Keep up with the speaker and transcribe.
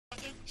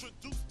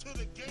introduced to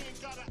the game,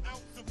 got an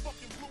ounce and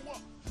fucking blew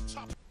up.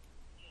 Chop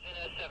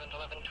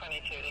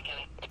 7-11-22 to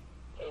Kenny.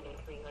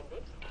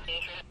 8300.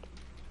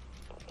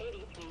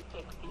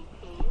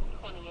 8362,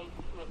 28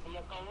 to a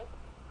vehicle,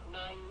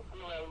 900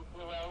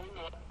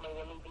 North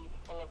Miami Beach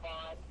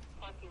Boulevard,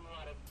 parking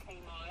lot of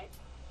Kmart,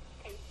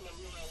 case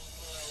number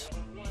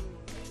 001.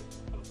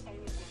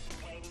 Complainant was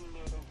waiting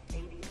near the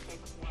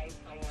 86 white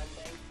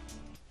Hyundai.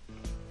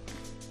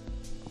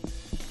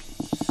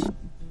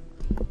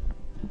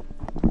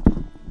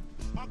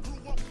 I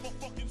grew up a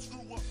fucking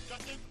screw up.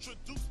 Got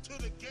introduced to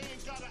the game,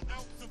 got an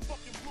ounce and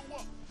fucking blew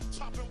up.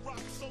 Chopping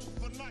rocks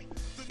overnight.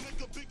 The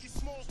nigga Biggie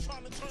Smalls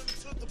trying to turn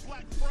into the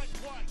Black Frank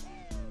White.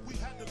 We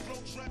had to throw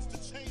tracks to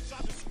change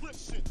our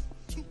description.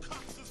 2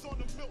 cops is on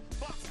the milk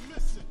box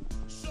missing.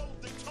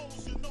 Showed they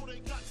toes, you know they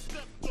got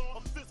stepped on.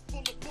 A fist full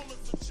of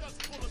bullets, a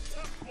chest full of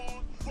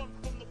Teflon. Run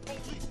from the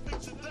police,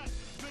 picture that.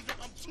 Nigga,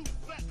 I'm too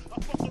fat.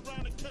 I fuck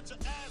around and catch an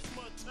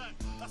asthma attack.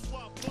 That's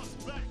why I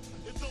bust back.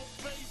 It don't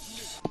faze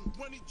me.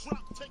 When he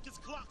drop, take his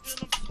Glock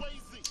and I'm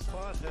Swayze.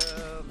 What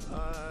have I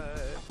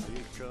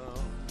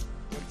become?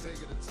 One thing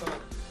at a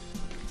time.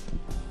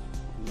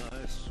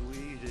 My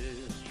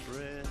sweetest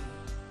friend.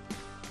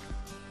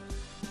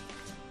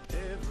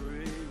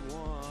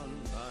 Everyone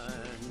I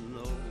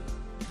know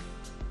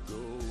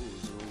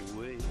goes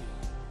away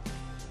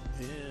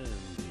in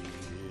the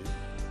air.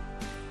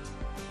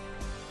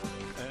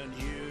 And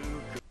you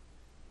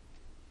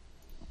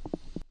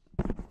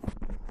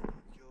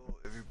Yo,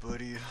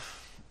 everybody.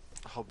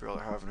 I hope y'all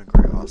are having a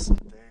great, awesome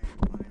day.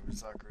 My name is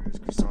Zacharias,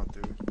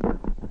 Chrysanthou.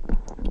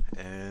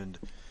 And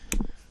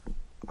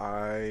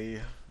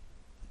I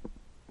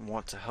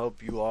want to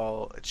help you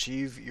all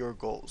achieve your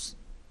goals.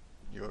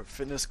 Your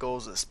fitness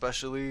goals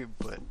especially,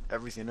 but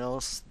everything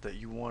else that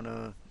you want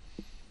to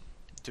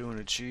do and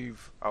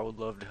achieve, I would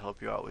love to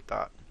help you out with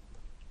that.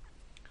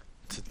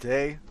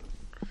 Today,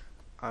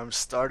 I'm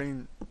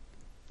starting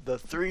the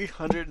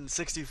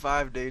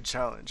 365-day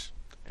challenge.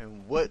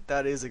 And what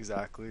that is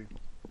exactly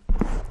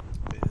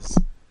is,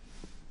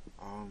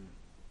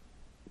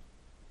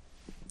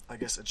 I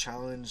guess, a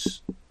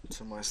challenge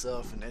to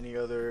myself and any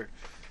other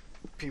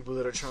people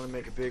that are trying to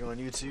make it big on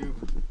YouTube,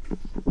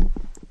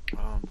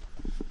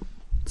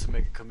 to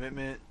make a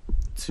commitment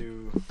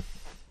to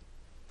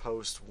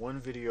post one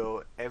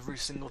video every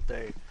single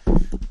day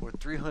for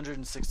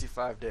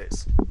 365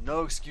 days.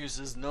 No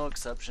excuses, no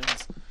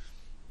exceptions.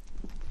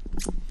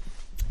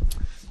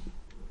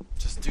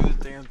 Just do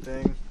the damn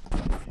thing.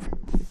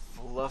 If you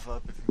fluff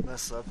up, if you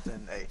mess up,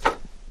 then hey,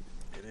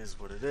 it is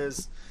what it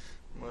is.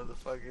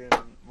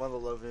 Motherfucking, mother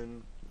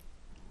loving.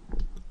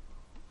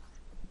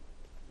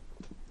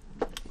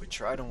 We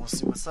tried and we'll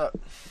see what's up.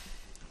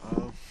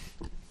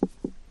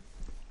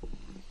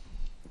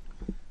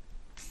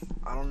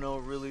 I don't know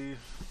really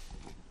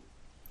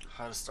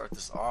how to start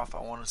this off.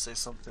 I want to say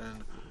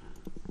something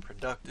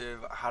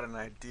productive. I had an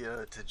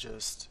idea to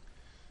just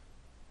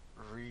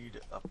read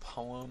a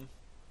poem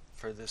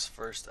for this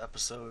first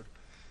episode,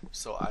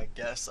 so I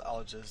guess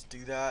I'll just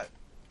do that.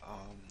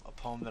 A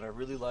poem that I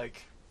really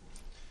like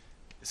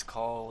is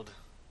called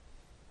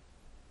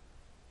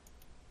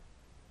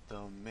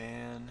 "The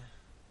Man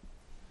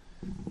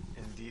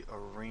in the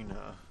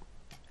Arena,"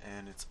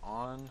 and it's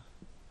on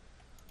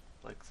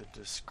like the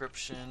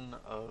description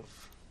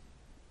of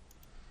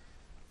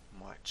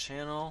my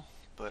channel,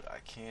 but I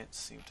can't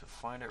seem to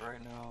find it right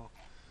now.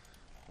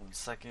 1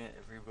 second,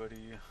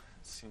 everybody. It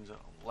seems that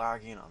I'm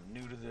lagging. I'm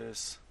new to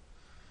this.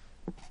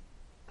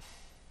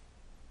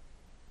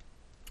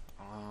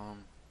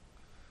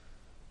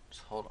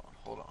 Just hold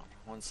on.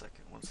 1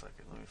 second. Let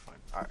me find.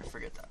 Alright,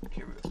 forget that.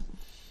 Here we go.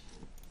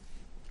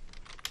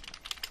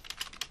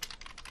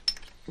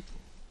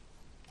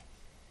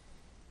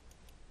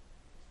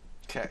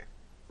 Okay.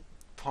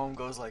 Poem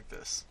goes like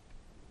this.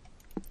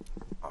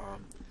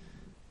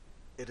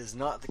 It is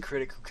not the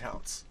critic who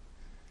counts,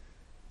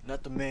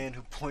 not the man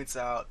who points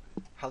out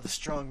how the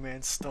strong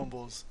man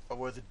stumbles or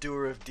where the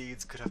doer of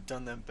deeds could have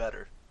done them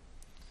better.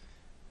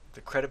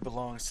 The credit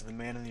belongs to the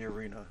man in the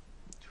arena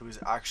who is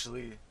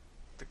actually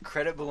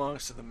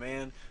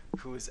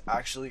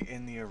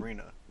in the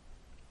arena,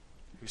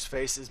 whose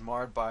face is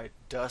marred by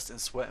dust and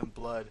sweat and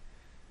blood,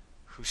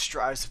 who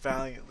strives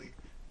valiantly,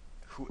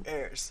 who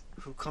errs,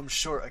 who comes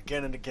short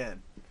again and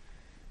again,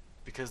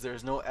 because there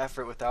is no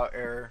effort without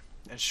error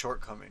and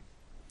shortcoming,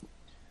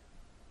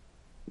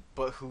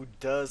 but who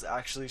does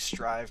actually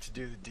strive to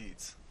do the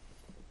deeds.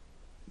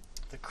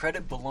 The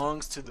credit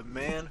belongs to the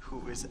man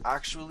who is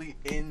actually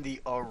in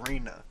the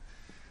arena.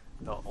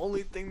 The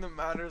only thing that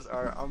matters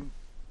are,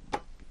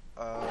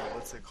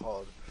 what's it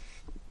called?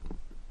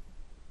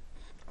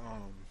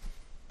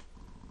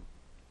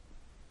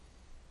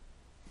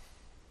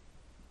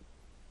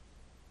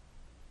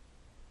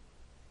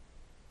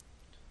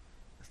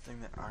 The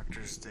thing that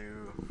actors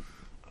do,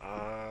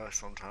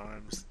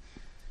 sometimes,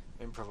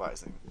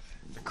 improvising.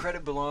 The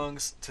credit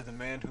belongs to the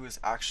man who is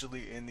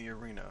actually in the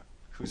arena,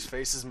 whose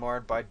face is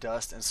marred by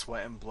dust and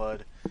sweat and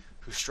blood,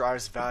 who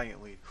strives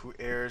valiantly, who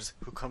errs,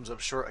 who comes up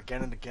short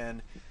again and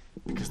again,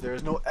 because there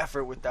is no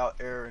effort without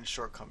error and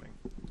shortcoming,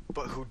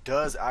 but who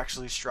does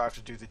actually strive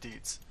to do the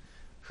deeds,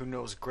 who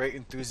knows great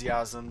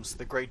enthusiasms,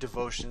 the great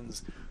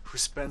devotions, who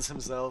spends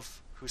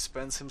himself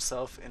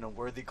in a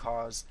worthy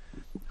cause,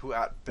 who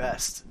at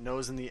best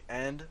knows in the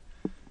end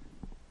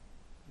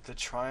the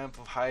triumph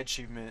of high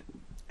achievement,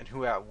 and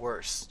who at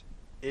worst,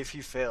 if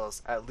he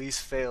fails, at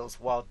least fails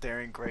while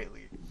daring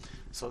greatly,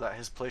 so that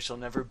his place shall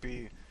never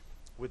be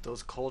with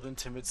those cold and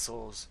timid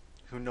souls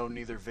who know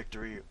neither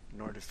victory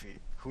nor defeat.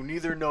 Who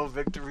neither know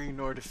victory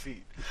nor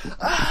defeat.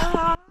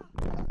 Ah!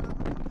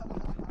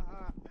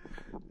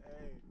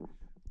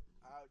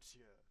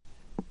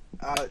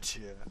 Hey,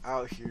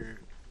 out here.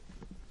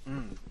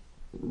 If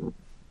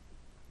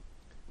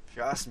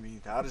you ask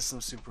me, that is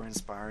some super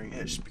inspiring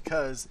ish,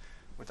 because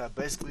what that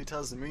basically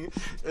tells me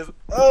is,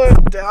 oh,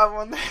 damn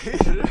on the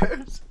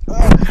haters.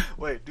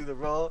 Wait, do the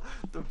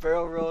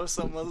barrel roll or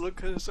something.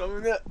 Look, show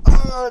me that.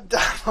 Oh,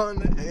 damn on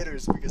the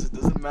haters, because it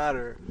doesn't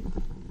matter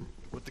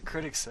what the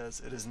critic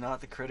says. It is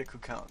not the critic who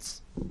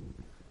counts,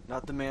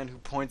 not the man who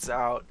points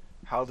out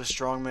how the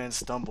strong man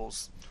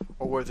stumbles,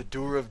 or where the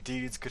doer of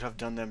deeds could have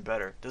done them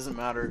better. It doesn't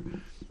matter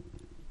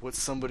what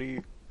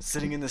somebody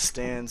sitting in the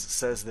stands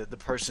says that the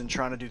person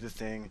trying to do the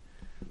thing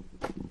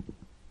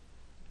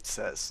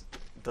says.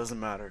 It doesn't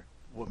matter.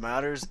 What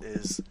matters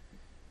is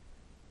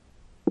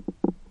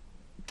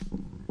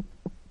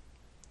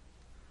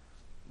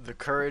the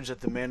courage that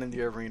the man in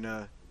the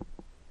arena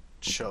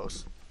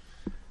shows.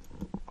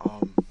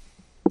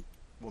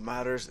 What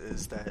matters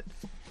is that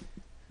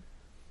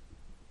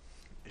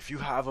if you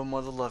have a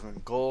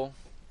mother-loving goal,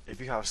 if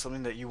you have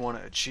something that you want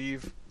to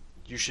achieve,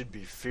 you should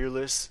be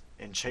fearless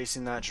in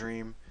chasing that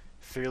dream,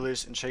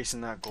 fearless in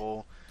chasing that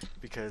goal,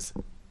 because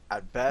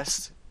at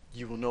best,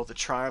 you will know the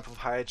triumph of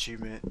high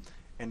achievement,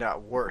 and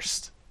at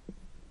worst,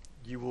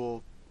 you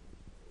will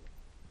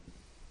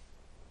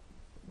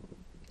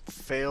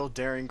fail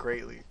daring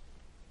greatly,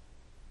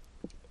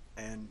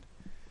 and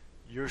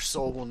your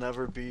soul will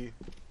never be,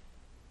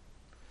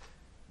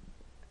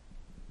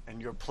 and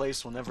your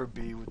place will never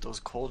be with those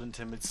cold and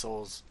timid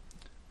souls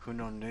who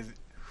know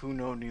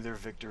neither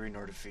victory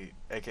nor defeat,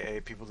 aka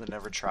people that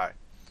never try,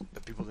 the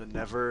people that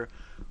never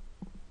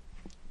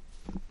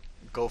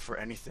go for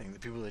anything, the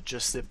people that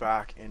just sit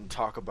back and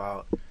talk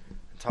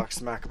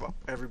smack about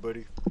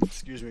everybody,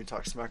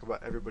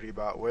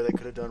 about where they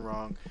could have done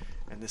wrong,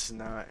 and this and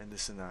that, and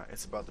this and that.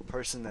 It's about the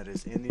person that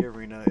is in the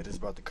arena. It is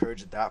about the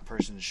courage that that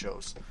person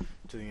shows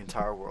to the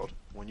entire world.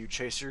 When you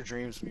chase your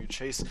dreams, when you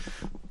chase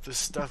the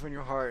stuff in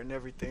your heart and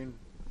everything,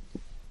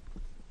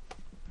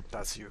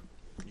 that's you.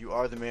 You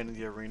are the man in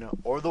the arena,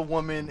 or the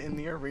woman in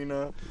the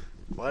arena,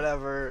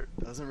 whatever,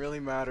 doesn't really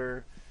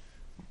matter.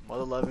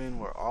 Mother loving,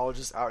 we're all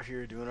just out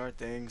here doing our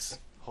things,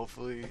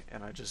 hopefully,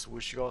 and I just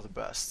wish you all the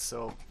best.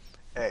 So,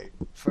 hey,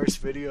 first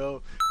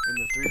video in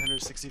the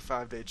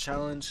 365-day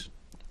challenge.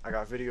 I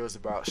got videos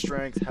about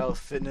strength, health,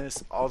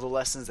 fitness, all the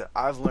lessons that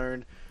I've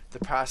learned the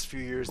past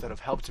few years that have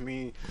helped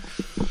me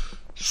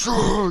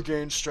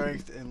gain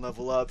strength and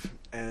level up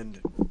and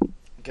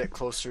get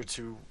closer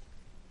to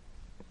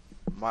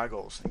my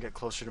goals and get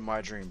closer to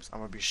my dreams. I'm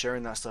going to be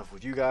sharing that stuff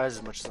with you guys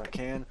as much as I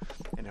can,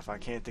 and if I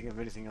can't think of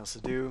anything else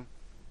to do,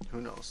 who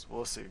knows?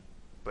 We'll see.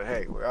 But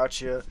hey, we're out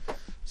here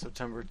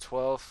September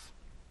 12th,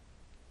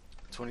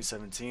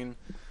 2017.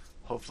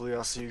 Hopefully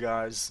I'll see you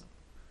guys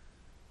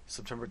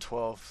September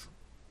 12th,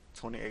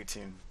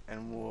 2018,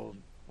 and we'll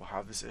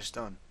have this ish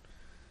done.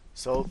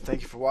 So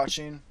thank you for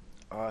watching.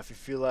 If you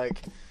feel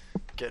like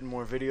getting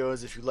more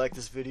videos, if you like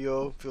this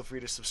video, feel free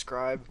to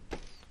subscribe,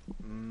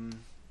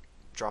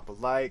 drop a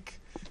like,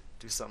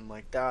 do something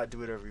like that, do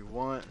whatever you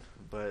want,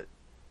 but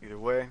either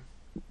way,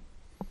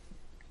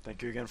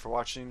 thank you again for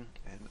watching,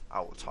 and I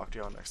will talk to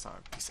y'all next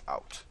time. Peace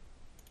out.